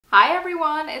Hi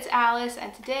everyone, it's Alice,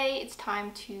 and today it's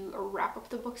time to wrap up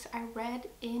the books I read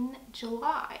in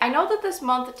July. I know that this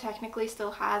month technically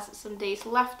still has some days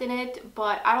left in it,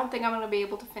 but I don't think I'm going to be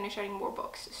able to finish any more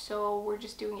books, so we're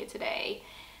just doing it today.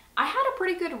 I had a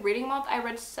pretty good reading month. I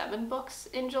read 7 books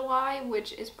in July,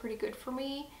 which is pretty good for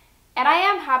me, and I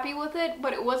am happy with it,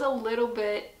 but it was a little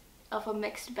bit of a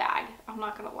mixed bag, I'm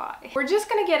not gonna lie. We're just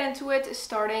gonna get into it,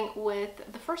 starting with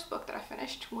the first book that I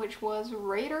finished, which was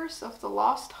Raiders of the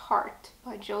Lost Heart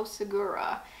by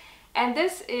Segura. And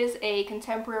this is a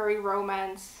contemporary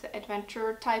romance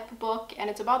adventure type book, and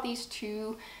it's about these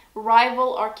two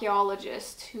rival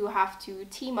archaeologists who have to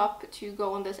team up to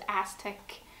go on this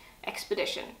Aztec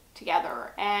expedition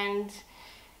together. And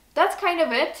that's kind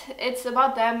of it. It's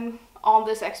about them on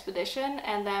this expedition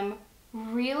and them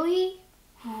really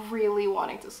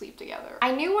wanting to sleep together.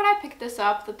 I knew when I picked this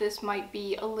up that this might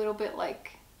be a little bit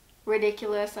like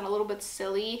ridiculous and a little bit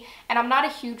silly, and I'm not a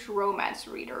huge romance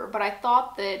reader, but I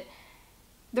thought that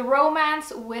the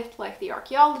romance with like the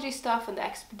archaeology stuff and the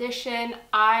expedition,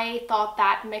 I thought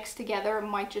that mixed together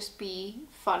might just be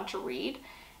fun to read.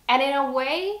 And in a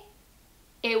way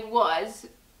it was,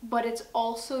 but it's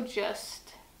also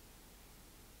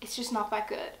it's just not that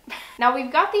good. Now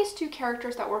we've got these two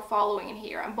characters that we're following in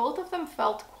here, and both of them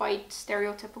felt quite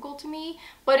stereotypical to me,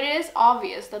 but it is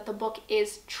obvious that the book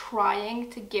is trying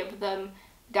to give them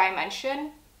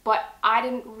dimension, but I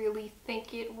didn't really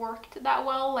think it worked that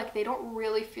well. Like, they don't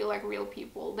really feel like real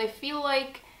people. They feel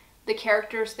like the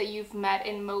characters that you've met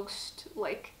in most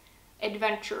like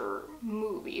adventure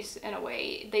movies in a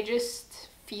way. They just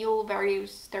feel very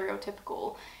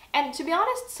stereotypical. And to be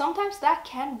honest, sometimes that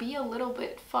can be a little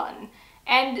bit fun.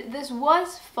 And this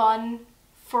was fun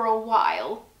for a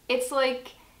while. It's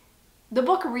like, the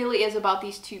book really is about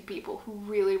these two people who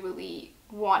really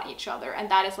want each other, and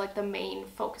that is like the main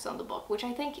focus on the book, which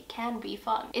I think can be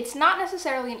fun. It's not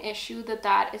necessarily an issue that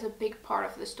that is a big part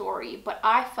of the story, but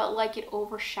I felt like it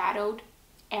overshadowed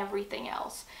everything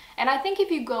else. And I think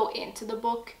if you go into the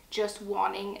book just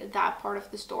wanting that part of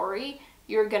the story,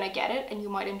 you're gonna get it and you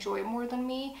might enjoy it more than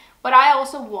me. But I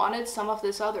also wanted some of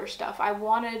this other stuff. I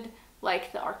wanted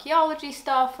like the archaeology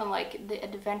stuff and like the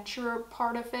adventure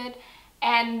part of it,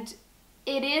 and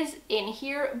it is in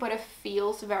here, but it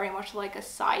feels very much like a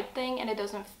side thing, and it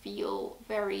doesn't feel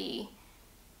very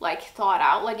like thought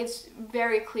out. Like, it's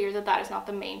very clear that that is not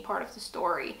the main part of the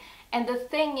story. And the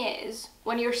thing is,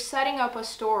 when you're setting up a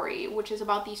story which is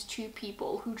about these two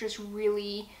people who just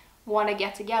really want to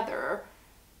get together,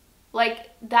 like,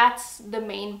 that's the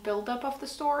main buildup of the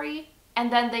story,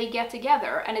 and then they get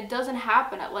together, and it doesn't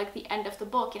happen at like the end of the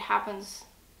book, it happens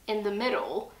in the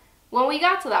middle. When we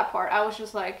got to that part, I was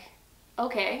just like,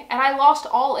 okay, and I lost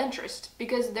all interest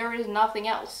because there is nothing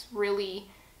else really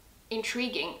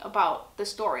intriguing about the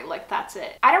story. Like, that's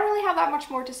it. I don't really have that much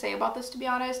more to say about this, to be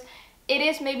honest. It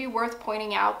is maybe worth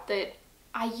pointing out that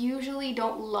I usually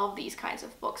don't love these kinds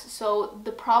of books, so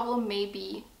the problem may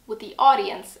be with the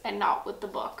audience and not with the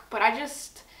book. But I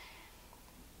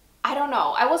don't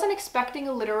know. I wasn't expecting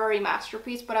a literary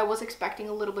masterpiece, but I was expecting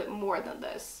a little bit more than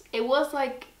this. It was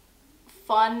like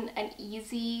fun and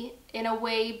easy in a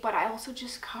way, but I also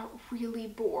just got really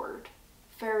bored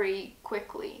very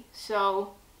quickly.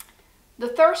 So the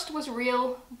thirst was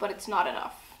real, but it's not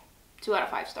enough. 2 out of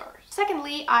 5 stars.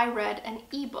 Secondly, I read an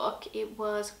ebook. It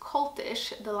was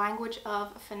Cultish, The Language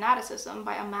of Fanaticism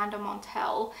by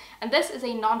Montell. And this is a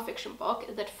nonfiction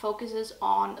book that focuses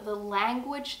on the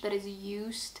language that is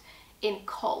used in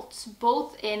cults,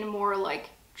 both in more like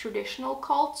traditional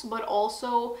cults, but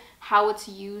also how it's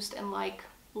used in like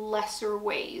lesser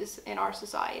ways in our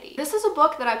society. This is a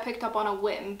book that I picked up on a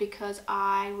whim because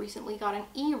I recently got an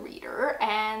e-reader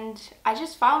and I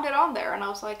just found it on there and I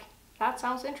was like, that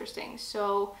sounds interesting.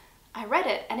 So I read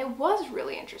it and it was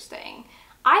really interesting.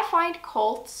 I find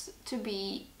cults to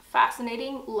be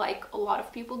fascinating, like a lot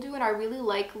of people do, and I really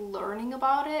like learning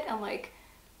about it and like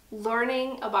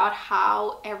learning about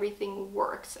how everything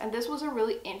works. And this was a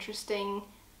really interesting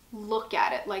look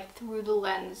at it, like through the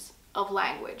lens of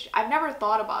language. I've never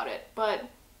thought about it, but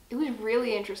it was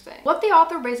really interesting. What the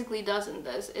author basically does in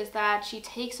this is that she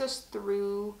takes us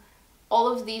through all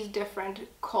of these different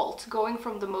cults, going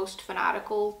from the most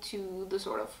fanatical to the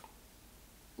sort of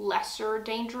lesser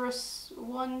dangerous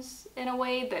ones in a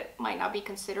way that might not be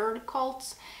considered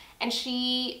cults. And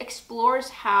she explores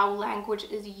how language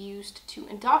is used to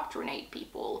indoctrinate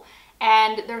people.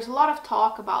 And there's a lot of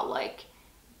talk about like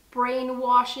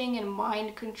brainwashing and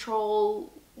mind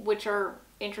control, which are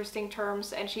interesting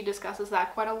terms, and she discusses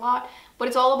that quite a lot. But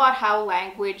it's all about how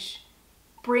language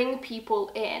bring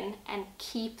people in and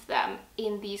keep them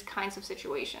in these kinds of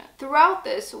situations. Throughout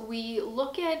this, we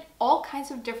look at all kinds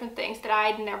of different things that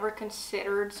I'd never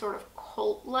considered sort of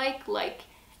cult-like, like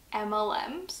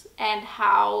MLMs, and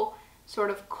how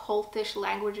sort of cultish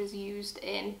language is used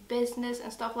in business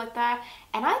and stuff like that.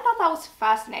 And I thought that was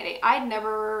fascinating. I'd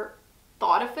never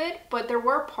thought of it, but there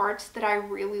were parts that I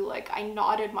really I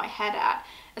nodded my head at,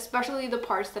 especially the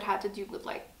parts that had to do with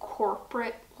like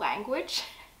corporate language.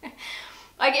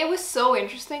 Like, it was so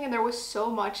interesting, and there was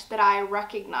so much that I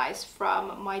recognized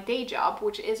from my day job,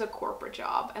 which is a corporate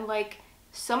job, and like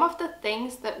some of the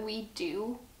things that we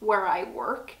do where I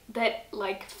work that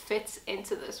like fits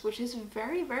into this, which is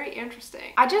very, very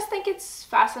interesting. I just think it's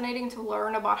fascinating to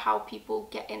learn about how people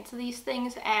get into these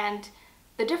things and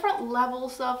the different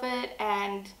levels of it,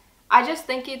 and I just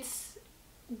think it's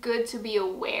good to be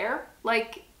aware.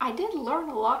 Like, I did learn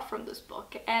a lot from this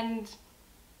book, and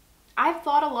I've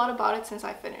thought a lot about it since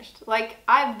I finished. Like,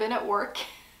 I've been at work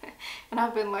and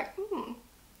I've been like,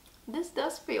 this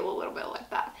does feel a little bit like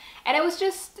that. And it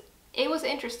was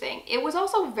interesting. It was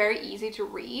also very easy to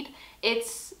read.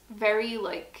 It's very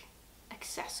like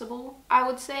accessible, I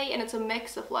would say, and it's a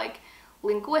mix of like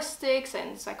linguistics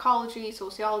and psychology,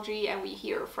 sociology, and we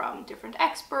hear from different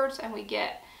experts, and we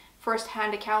get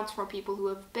first-hand accounts from people who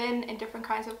have been in different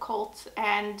kinds of cults,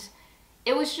 and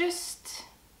it was just,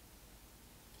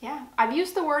 yeah, I've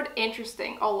used the word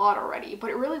interesting a lot already,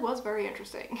 but it really was very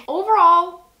interesting.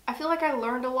 Overall, I feel like I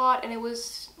learned a lot, and it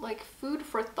was like food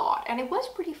for thought, and it was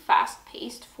pretty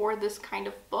fast-paced for this kind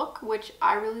of book, which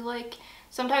I really like.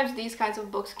 Sometimes these kinds of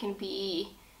books can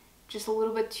be just a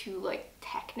little bit too like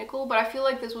technical, but I feel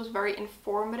like this was very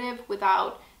informative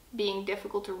without being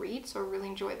difficult to read, so I really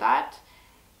enjoyed that.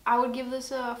 I would give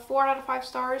this a 4 out of 5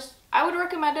 stars. I would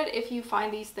recommend it if you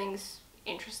find these things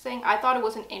interesting. I thought it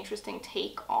was an interesting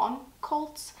take on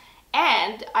cults,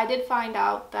 and I did find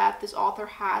out that this author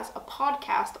has a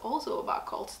podcast also about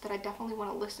cults that I definitely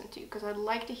want to listen to, because I'd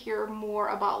like to hear more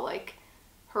about like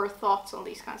her thoughts on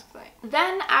these kinds of things.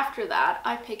 Then after that,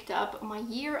 I picked up My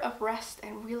Year of Rest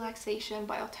and Relaxation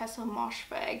by Ottessa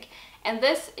Moshfegh, and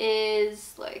this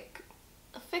is like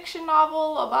a fiction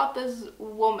novel about this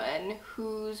woman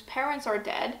whose parents are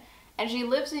dead, and she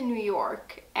lives in New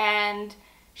York, and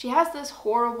she has this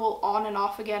horrible on and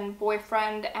off again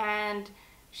boyfriend, and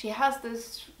she has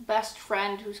this best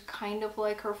friend who's kind of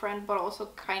like her friend but also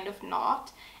kind of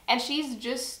not, and she's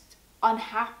just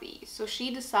unhappy. So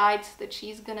she decides that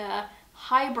she's gonna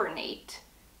hibernate,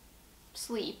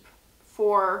 sleep,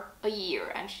 for a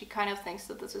year, and she kind of thinks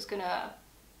that this is gonna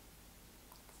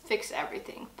fix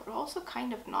everything, but also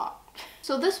kind of not.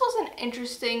 So this was an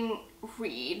interesting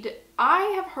read. I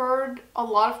have heard a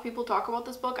lot of people talk about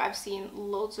this book. I've seen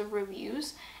loads of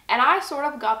reviews, and I sort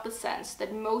of got the sense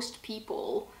that most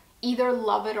people either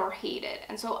love it or hate it,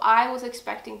 and so I was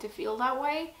expecting to feel that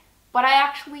way, but I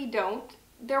actually don't.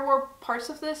 There were parts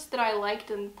of this that I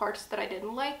liked and parts that I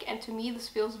didn't like, and to me this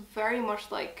feels very much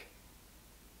like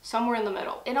somewhere in the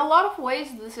middle. In a lot of ways,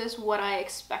 this is what I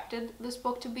expected this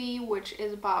book to be, which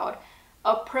is about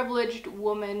a privileged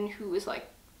woman who is like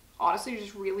honestly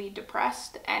just really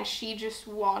depressed, and she just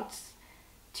wants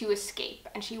to escape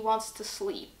and she wants to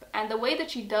sleep. And the way that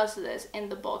she does this in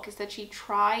the book is that she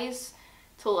tries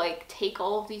to like take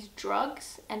all of these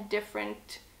drugs and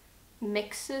different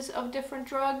mixes of different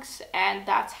drugs, and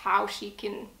that's how she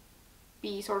can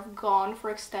be sort of gone for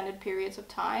extended periods of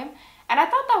time. And I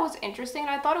thought that was interesting,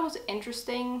 and I thought it was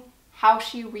interesting how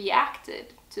she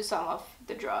reacted to some of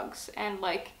the drugs and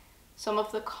like some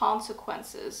of the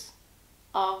consequences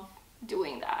of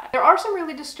doing that. There are some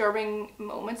really disturbing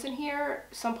moments in here.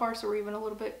 Some parts are even a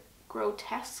little bit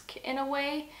grotesque in a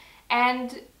way,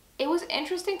 and it was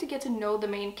interesting to get to know the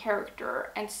main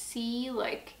character and see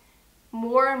like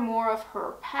more and more of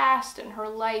her past and her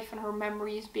life and her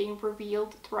memories being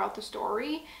revealed throughout the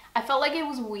story. I felt like it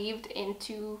was weaved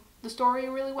into the story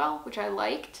really well, which I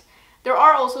liked. There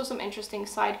are also some interesting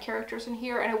side characters in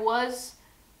here, and it was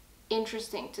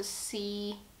interesting to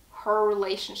see her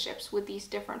relationships with these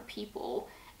different people.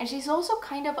 And she's also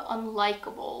kind of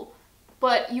unlikable,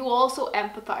 but you also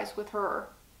empathize with her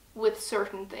with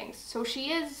certain things. So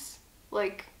she is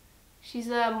like, she's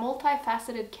a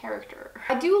multifaceted character.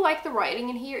 I do like the writing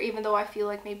in here, even though I feel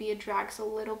like maybe it drags a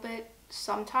little bit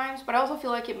sometimes, but I also feel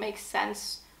like it makes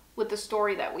sense with the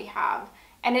story that we have.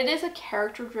 And it is a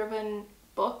character-driven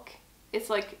book. It's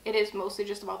like, it is mostly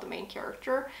just about the main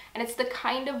character, and it's the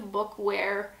kind of book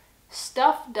where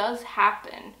stuff does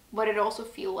happen, but it also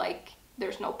feels like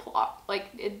there's no plot. Like,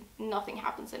 nothing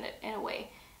happens in it in a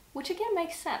way, which again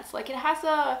makes sense. Like, it has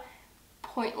a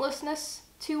pointlessness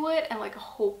to it and like a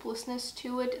hopelessness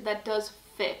to it that does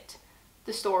fit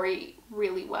the story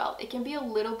really well. It can be a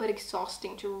little bit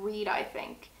exhausting to read, I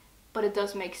think, but it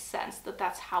does make sense that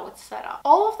that's how it's set up.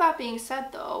 All of that being said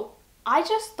though, I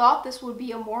just thought this would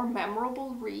be a more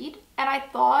memorable read, and I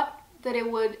thought that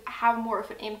it would have more of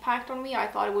an impact on me. I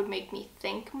thought it would make me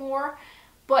think more,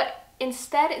 but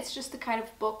instead it's just the kind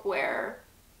of book where,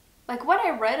 like, when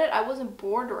I read it, I wasn't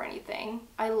bored or anything.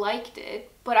 I liked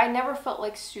it, but I never felt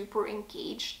like super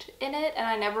engaged in it, and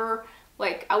I never,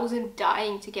 like, I wasn't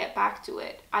dying to get back to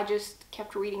it. I just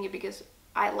kept reading it because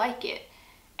I like it.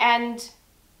 And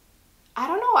I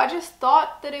don't know, I just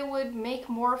thought that it would make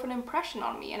more of an impression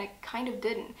on me, and it kind of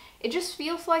didn't. It just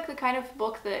feels like the kind of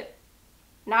book that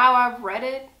now I've read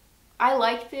it, I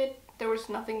liked it, there was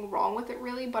nothing wrong with it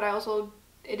really, but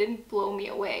it didn't blow me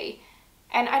away.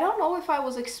 And I don't know if I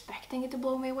was expecting it to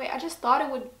blow me away. I just thought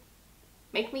it would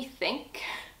make me think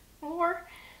more.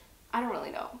 I don't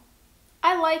really know.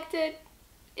 I liked it.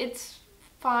 It's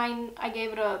fine. I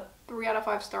gave it a 3 out of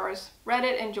 5 stars. Read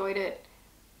it, enjoyed it.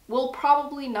 Will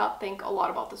probably not think a lot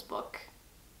about this book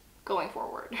going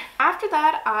forward. After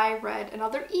that, I read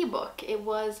another ebook. It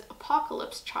was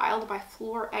Apocalypse Child by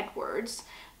Flor Edwards.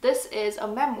 This is a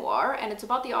memoir, and it's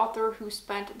about the author who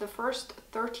spent the first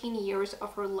 13 years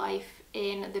of her life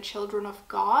in the Children of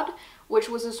God, which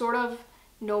was a sort of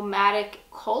nomadic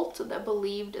cult that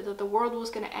believed that the world was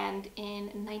going to end in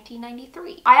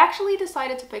 1993. I actually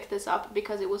decided to pick this up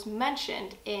because it was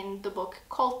mentioned in the book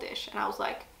Cultish, and I was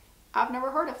like, I've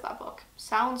never heard of that book.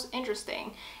 Sounds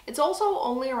interesting. It's also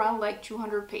only around like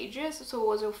 200 pages, so it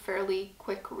was a fairly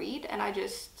quick read, and I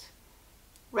just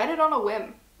read it on a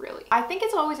whim, really. I think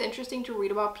it's always interesting to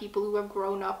read about people who have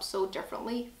grown up so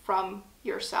differently from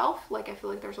yourself. Like, I feel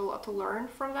like there's a lot to learn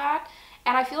from that.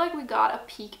 And I feel like we got a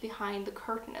peek behind the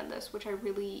curtain in this, which I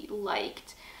really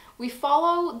liked. We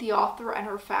follow the author and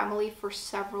her family for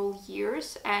several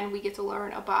years, and we get to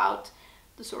learn about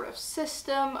the sort of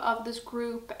system of this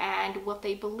group and what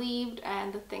they believed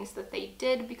and the things that they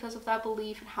did because of that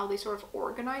belief and how they sort of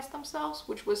organized themselves,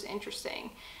 which was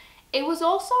interesting. It was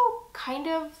also kind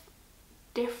of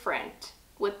different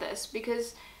with this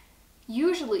because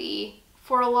usually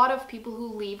for a lot of people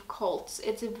who leave cults,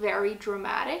 it's very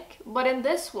dramatic, but in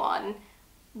this one,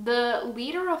 the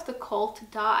leader of the cult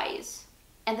dies,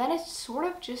 and then it's sort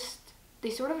of just,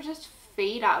 they sort of just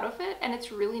fade out of it, and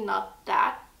it's really not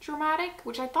that dramatic,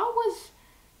 which I thought was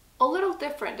a little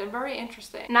different and very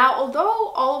interesting. Now, although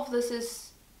all of this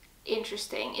is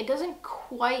interesting, it didn't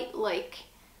quite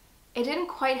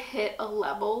hit a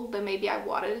level that maybe I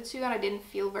wanted it to, and I didn't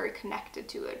feel very connected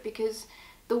to it because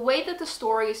the way that the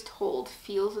story is told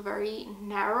feels very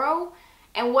narrow.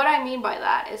 And what I mean by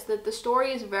that is that the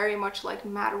story is very much like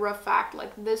matter of fact,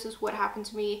 like this is what happened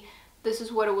to me, this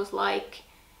is what it was like,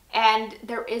 and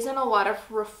there isn't a lot of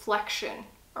reflection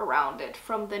around it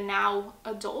from the now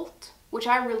adult, which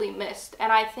I really missed.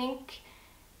 And I think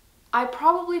I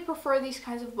probably prefer these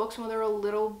kinds of books when they're a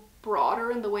little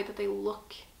broader in the way that they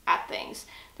look at things.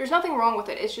 There's nothing wrong with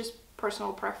it, it's just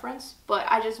personal preference, but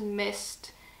I just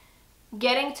missed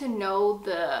getting to know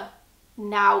the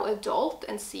now adult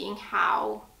and seeing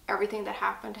how everything that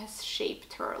happened has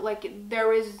shaped her. Like,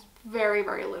 there is very,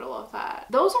 very little of that.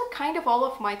 Those are kind of all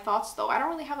of my thoughts though. I don't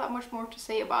really have that much more to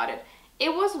say about it.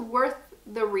 It was worth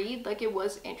the read, like it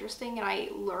was interesting and I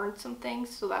learned some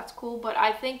things, so that's cool, but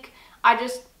I think I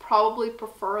just probably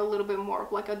prefer a little bit more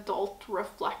of like adult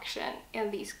reflection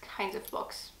in these kinds of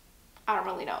books. I don't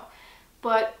really know,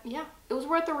 but yeah, it was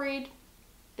worth the read.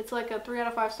 It's like a 3 out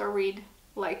of 5 star read,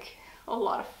 like a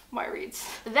lot of my reads.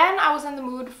 Then I was in the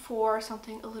mood for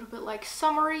something a little bit like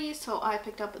summery, so I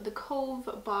picked up The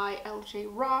Cove by L.J.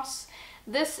 Ross.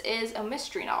 This is a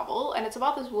mystery novel, and it's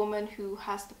about this woman who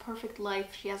has the perfect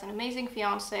life. She has an amazing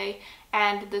fiance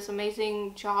and this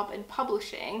amazing job in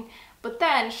publishing, but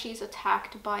then she's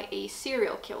attacked by a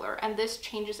serial killer, and this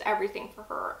changes everything for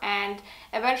her. And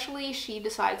eventually she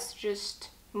decides to just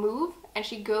move, and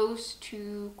she goes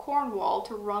to Cornwall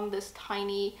to run this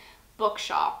tiny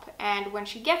bookshop. And when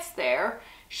she gets there,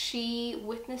 she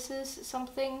witnesses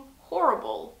something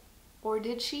horrible. Or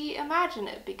did she imagine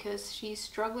it because she's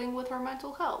struggling with her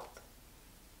mental health?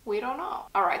 We don't know.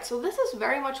 Alright, so this is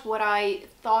very much what I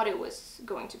thought it was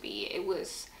going to be. It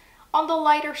was on the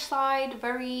lighter side,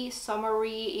 very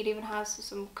summery. It even has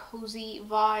some cozy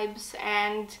vibes,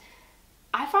 and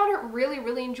I found it really,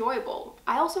 really enjoyable.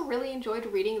 I also really enjoyed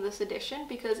reading this edition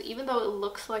because even though it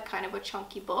looks like kind of a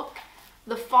chunky book,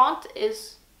 the font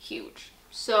is huge.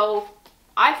 So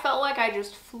I felt like I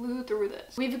just flew through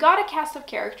this. We've got a cast of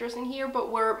characters in here,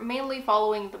 but we're mainly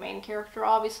following the main character,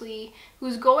 obviously,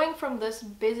 who's going from this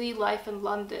busy life in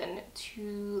London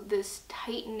to this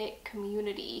tight-knit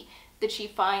community that she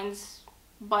finds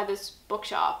by this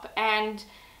bookshop, and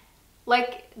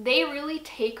like they really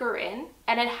take her in,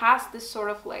 and it has this sort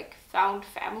of like found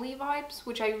family vibes,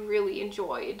 which I really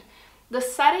enjoyed. The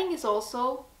setting is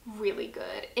also really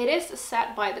good. It is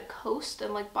set by the coast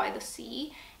and like by the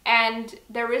sea, and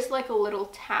there is like a little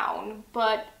town,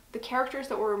 but the characters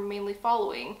that we're mainly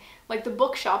following, like the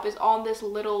bookshop is on this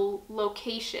little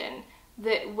location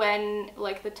that when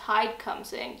like the tide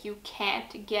comes in, you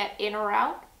can't get in or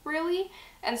out really.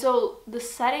 And so the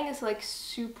setting is like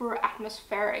super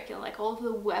atmospheric, and like all of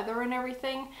the weather and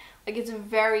everything, like it's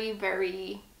very,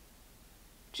 very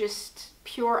just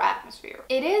pure atmosphere.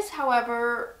 It is,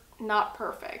 however, not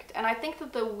perfect. And I think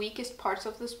that the weakest parts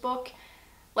of this book,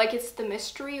 like it's the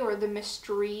mystery or the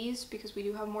mysteries, because we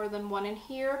do have more than one in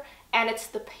here, and it's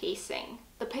the pacing.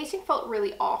 The pacing felt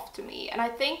really off to me, and I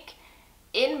think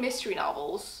in mystery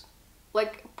novels,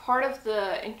 like part of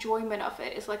the enjoyment of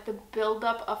it is like the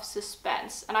buildup of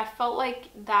suspense, and I felt like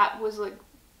that was like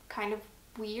kind of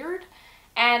weird,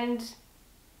 and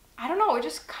I don't know, it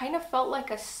just kind of felt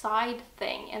like a side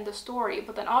thing in the story.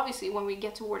 But then obviously when we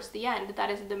get towards the end, that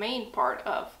is the main part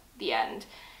of the end,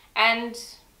 and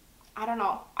I don't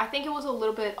know, I think it was a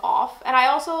little bit off. And I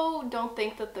also don't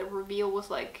think that the reveal was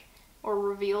like, or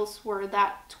reveals were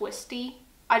that twisty.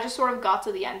 I just sort of got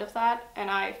to the end of that and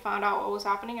I found out what was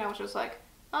happening, and I was just like,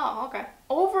 oh, okay.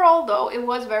 Overall though, it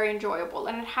was very enjoyable,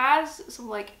 and it has some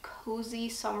like cozy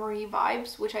summery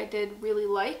vibes, which I did really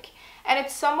like, and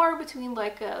it's somewhere between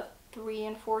like a 3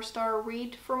 and 4 star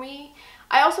read for me.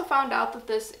 I also found out that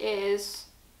this is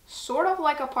sort of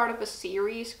like a part of a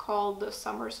series called the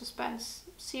Summer Suspense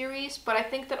series, but I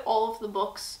think that all of the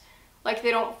books, like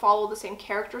they don't follow the same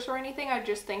characters or anything. I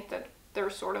just think that they're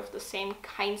sort of the same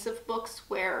kinds of books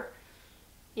where,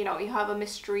 you know, you have a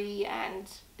mystery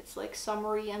and it's like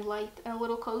summery and light and a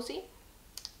little cozy.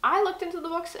 I looked into the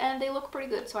books and they look pretty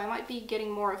good, so I might be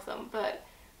getting more of them, but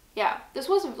yeah, this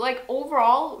was like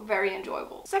overall very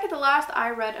enjoyable. Second to last,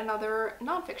 I read another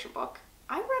nonfiction book.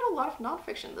 I read a lot of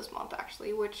nonfiction this month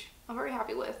actually, which I'm very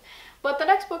happy with. But the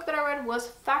next book that I read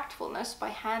was Factfulness by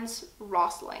Hans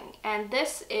Rosling, and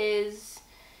this is,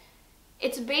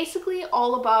 it's basically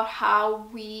all about how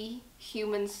we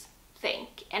humans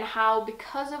think, and how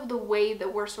because of the way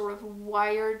that we're sort of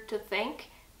wired to think,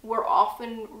 we're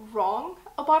often wrong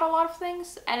about a lot of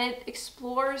things, and it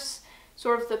explores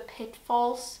sort of the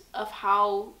pitfalls of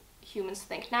how humans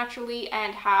think naturally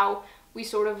and how we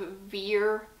sort of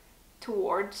veer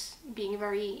towards being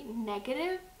very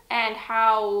negative, and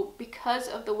how because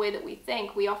of the way that we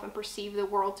think, we often perceive the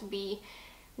world to be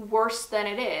worse than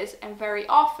it is, and very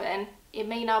often it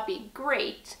may not be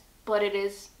great, but it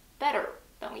is better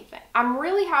than we think. I'm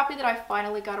really happy that I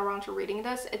finally got around to reading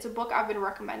this. It's a book I've been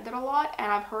recommended a lot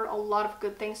and I've heard a lot of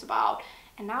good things about.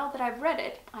 And now that I've read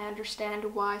it, I understand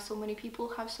why so many people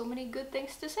have so many good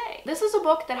things to say. This is a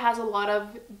book that has a lot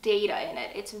of data in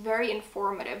it. It's very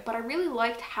informative, but I really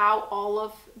liked how all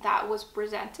of that was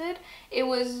presented. It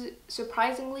was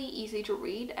surprisingly easy to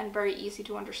read and very easy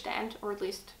to understand, or at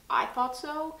least I thought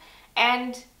so.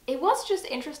 And it was just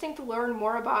interesting to learn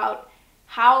more about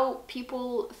how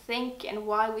people think and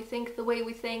why we think the way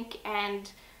we think,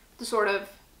 and the sort of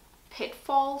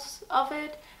pitfalls of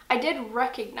it. I did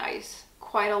recognize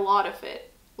quite a lot of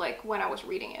it, like when I was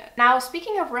reading it. Now,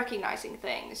 speaking of recognizing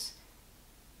things,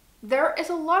 there is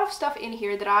a lot of stuff in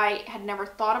here that I had never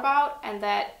thought about and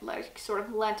that like sort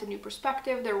of lent a new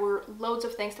perspective. There were loads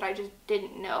of things that I just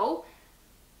didn't know,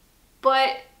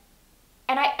 but,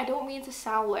 and I don't mean to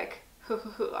sound like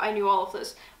I knew all of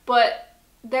this, but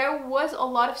there was a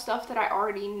lot of stuff that I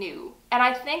already knew, and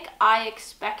I think I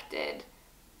expected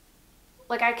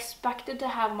to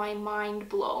have my mind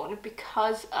blown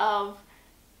because of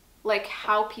like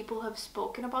how people have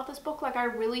spoken about this book. Like I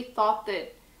really thought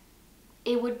that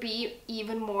it would be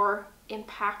even more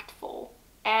impactful,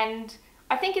 and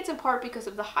I think it's in part because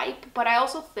of the hype, but I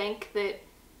also think that,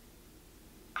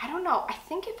 I don't know, I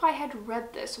think if I had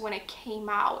read this when it came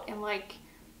out in like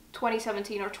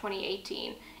 2017 or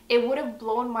 2018, it would have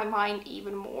blown my mind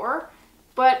even more.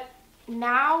 But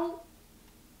now,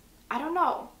 I don't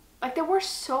know. Like there were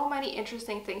so many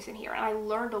interesting things in here and I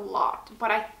learned a lot,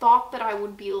 but I thought that I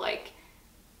would be like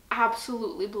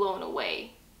absolutely blown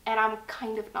away, and I'm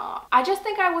kind of not. I just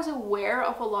think I was aware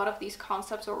of a lot of these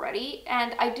concepts already,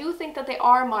 and I do think that they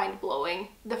are mind-blowing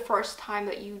the first time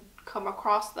that you come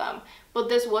across them, but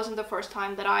this wasn't the first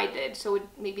time that I did, so it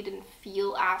maybe didn't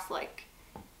feel as like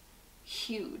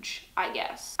huge, I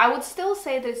guess. I would still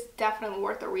say that it's definitely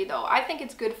worth a read though. I think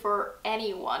it's good for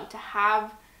anyone to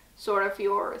have sort of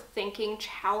your thinking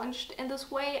challenged in this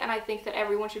way, and I think that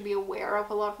everyone should be aware of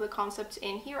a lot of the concepts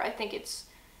in here. I think it's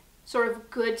sort of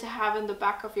good to have in the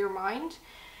back of your mind.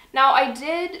 Now, I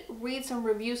did read some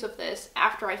reviews of this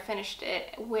after I finished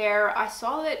it, where I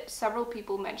saw that several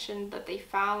people mentioned that they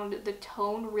found the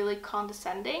tone really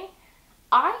condescending.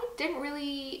 I didn't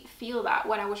really feel that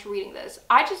when I was reading this.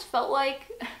 I just felt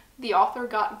like the author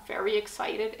got very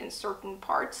excited in certain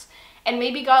parts and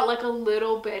maybe got like a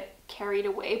little bit carried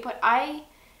away, but I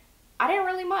didn't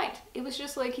really mind. It was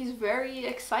just like he's very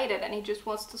excited and he just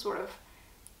wants to sort of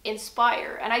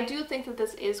inspire. And I do think that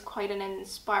this is quite an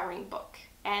inspiring book.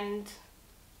 And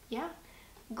yeah,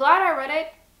 glad I read it.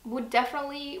 Would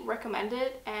definitely recommend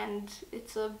it, and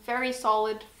it's a very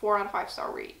solid 4 out of 5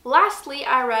 star read. Lastly,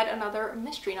 I read another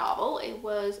mystery novel. It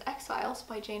was Exiles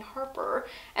by Jane Harper,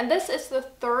 and this is the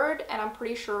third and I'm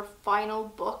pretty sure final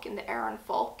book in the Aaron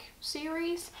Falk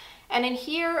series. And in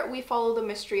here we follow the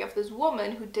mystery of this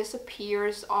woman who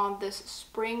disappears on this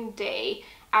spring day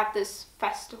at this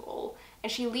festival,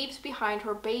 and she leaves behind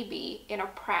her baby in a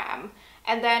pram.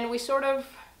 And then we sort of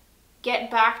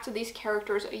get back to these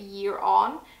characters a year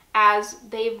on, as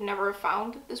they've never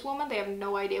found this woman. They have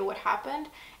no idea what happened,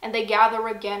 and they gather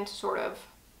again to sort of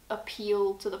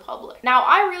appeal to the public. Now,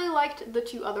 I really liked the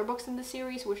 2 other books in the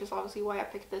series, which is obviously why I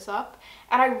picked this up,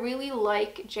 and I really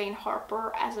like Jane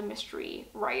Harper as a mystery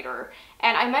writer.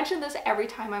 And I mention this every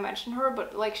time I mention her,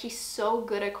 but like, she's so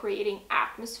good at creating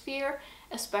atmosphere,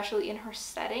 especially in her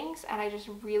settings, and I just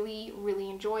really, really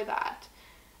enjoy that.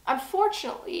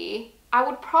 Unfortunately, I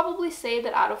would probably say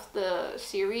that out of the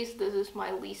series, this is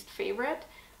my least favorite.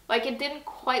 Like, it didn't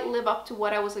quite live up to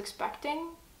what I was expecting,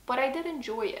 but I did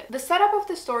enjoy it. The setup of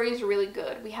the story is really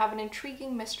good. We have an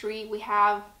intriguing mystery, we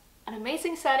have an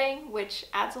amazing setting, which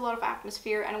adds a lot of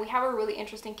atmosphere, and we have a really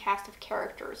interesting cast of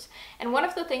characters. And one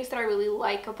of the things that I really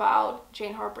like about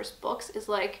Jane Harper's books is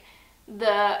like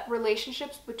the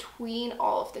relationships between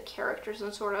all of the characters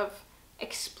and sort of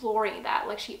exploring that.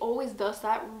 Like, she always does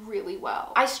that really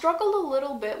well. I struggled a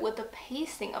little bit with the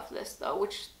pacing of this though,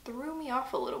 which threw me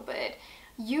off a little bit.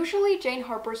 Usually Jane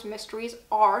Harper's mysteries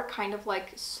are kind of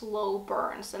like slow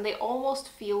burns, and they almost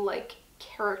feel like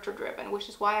character driven, which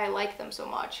is why I like them so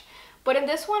much. But in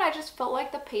this one, I just felt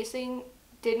like the pacing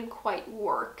didn't quite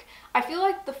work. I feel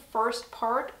like the first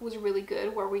part was really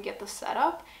good, where we get the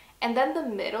setup, and then the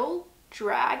middle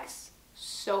drags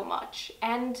so much,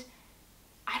 and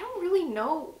I don't really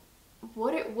know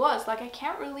what it was. Like, I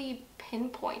can't really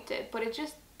pinpoint it, but it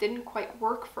just didn't quite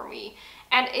work for me,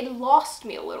 and it lost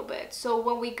me a little bit. So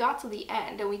when we got to the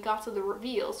end and we got to the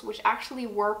reveals, which actually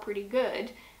were pretty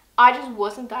good, I just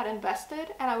wasn't that invested,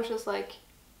 and I was just like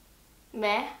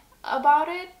meh about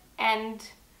it. And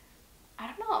I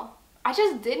don't know, I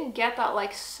just didn't get that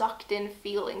like sucked in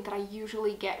feeling that I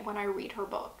usually get when I read her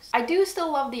books. I do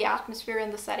still love the atmosphere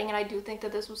and the setting, and I do think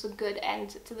that this was a good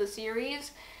end to the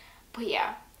series, but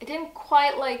yeah, it didn't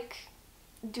quite like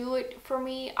do it for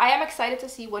me. I am excited to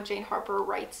see what Jane Harper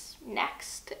writes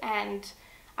next, and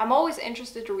I'm always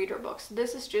interested to read her books.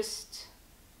 This is just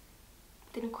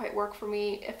didn't quite work for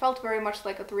me. It felt very much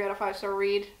like a 3 out of 5 star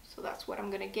read, so that's what I'm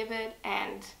gonna give it.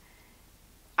 And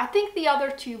I think the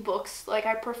other 2 books, like,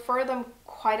 I prefer them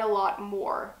quite a lot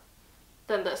more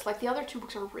than this. Like, the other 2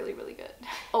 books are really, really good.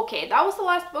 Okay, that was the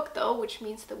last book though, which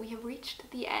means that we have reached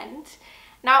the end.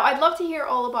 Now, I'd love to hear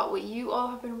all about what you all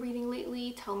have been reading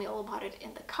lately. Tell me all about it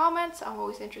in the comments. I'm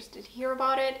always interested to hear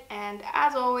about it. And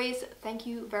as always, thank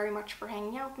you very much for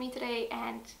hanging out with me today,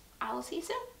 and I will see you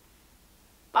soon.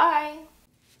 Bye!